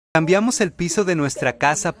Cambiamos el piso de nuestra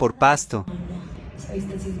casa por pasto. Esa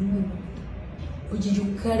vista sí es muy bonita. Oye, yo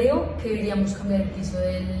creo que deberíamos cambiar el piso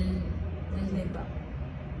del depa.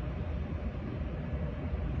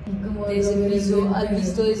 Como de ese piso, ¿has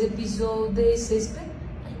visto ese piso de césped?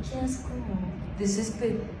 Ay, qué asco. De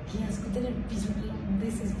césped, qué asco tener piso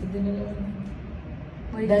de césped de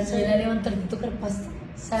la verdad. ¿Da levantarte y tocar pasto?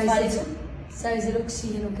 ¿Sabes eso? ¿Sabes el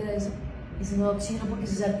oxígeno que da eso? Eso no da oxígeno porque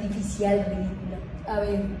eso es artificial, ridícula. A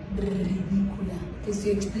ver, ridícula. Te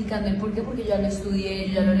estoy explicando el por qué, porque yo ya lo estudié,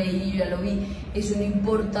 yo ya lo leí, yo ya lo vi. Es un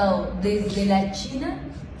importado desde la China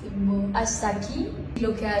hasta aquí.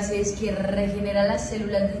 Lo que hace es que regenera las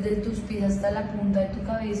células desde tus pies hasta la punta de tu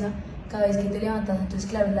cabeza cada vez que te levantas. Entonces,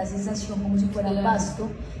 claro, la sensación como si fuera pasto,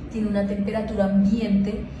 tiene una temperatura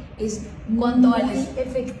ambiente, es ¿cuánto vale? Muy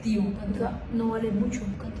efectivo. No vale mucho.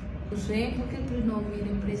 No sé, porque pues no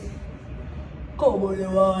miren precio. ¿Cómo le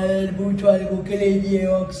va a valer mucho algo que le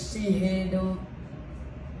lleva oxígeno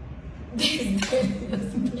desde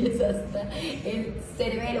los pies hasta el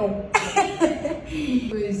cerebro?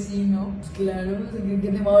 Pues sí, ¿no? Pues claro, no sé qué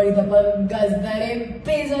tenemos ahorita para gastar en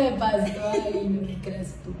peso de pasto. Ay, no, qué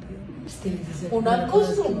estúpido. Uno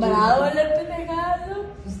acostumbrado a hablar pendejado.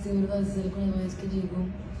 Usted me va a hacer alguna vez que llegó.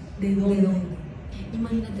 ¿De dónde?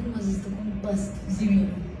 Imagínate nomás esto con pasto.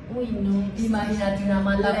 Divino. Uy, no. Imagínate una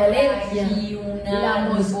mata de alergia, una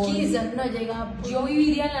mosquiza, no llega. Yo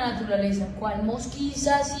viviría en la naturaleza. ¿Cuál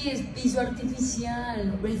mosquiza si es piso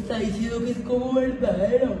artificial? Me está diciendo que es como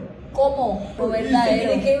verdadero. ¿Cómo? ¿O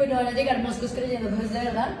verdadero? ¿Cree que no van a llegar moscos creyendo que es de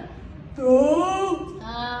verdad? ¡No!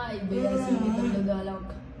 Ay, vea, sí, me toca la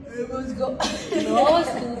boca. El mosco. No,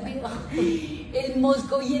 estúpido. El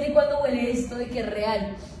mosco viene cuando huele esto de que es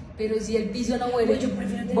real. Pero si el piso no huele, yo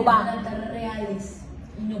prefiero tener plantas reales.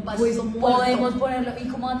 No pasto, pues podemos ponerlo. ¿Y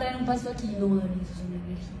cómo va a traer un pasto aquí? No, eso son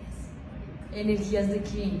energías. ¿Energías de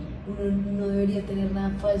qué? Uno no debería tener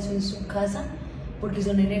nada falso en su casa porque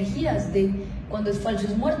son energías de cuando es falso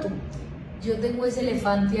es muerto. Yo tengo ese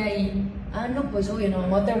elefante ahí. Ah, no, pues obvio, no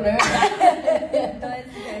vamos a tener una verdad.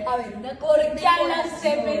 A ver, una cosa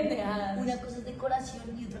una cosa es decoración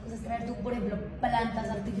y otra cosa es traer tú, por ejemplo, plantas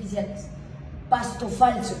artificiales. Pasto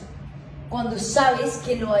falso. Cuando sabes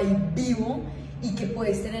que lo hay vivo y que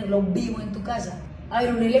puedes tenerlo vivo en tu casa. A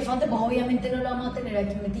ver, un elefante, pues obviamente no lo vamos a tener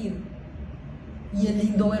aquí metido. Y es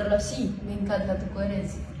lindo verlo así. Me encanta tu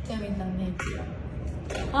coherencia. Que a mí también.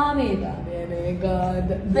 A mí también me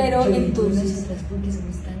encanta. Pero entonces, porque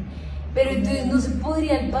somos tan... Pero entonces no se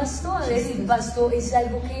podría el pasto. A ver, el pasto es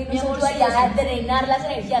algo que nos ayudaría a drenar las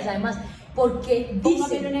energías. Además, porque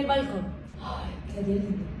dicen en el balcón. Ay, qué haría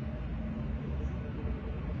lindo.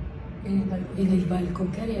 En el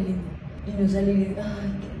balcón, qué haría lindo. Y no salir,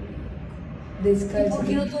 ay, qué descalzo. ¿Por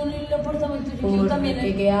qué no todo en el apartamento? Yo quiero también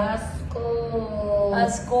el... ¡Qué asco!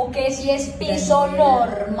 Asco que si es piso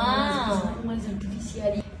normal. Es normal, es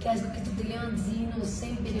artificial. Qué asco que tú te levantes y no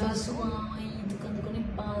sé, pero suave ahí tocando con el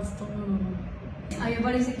pasto. No. A mí me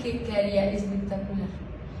parece que quedaría espectacular.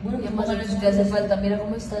 Bueno, y además no te hace falta, mira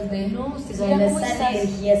cómo estás de... No, usted sabe las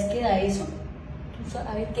energías que da eso.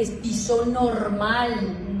 A ver, que es piso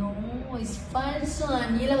normal. Es falso,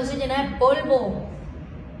 Daniela, no se llena de polvo.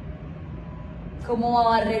 ¿Cómo va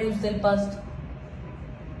a barrer usted el pasto?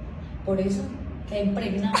 Por eso, queda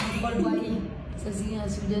impregnado el polvo ahí. Esas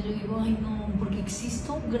ideas suyas, yo digo, ay no, porque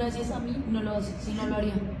existo, gracias a mí, no lo hace, si no lo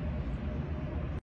haría.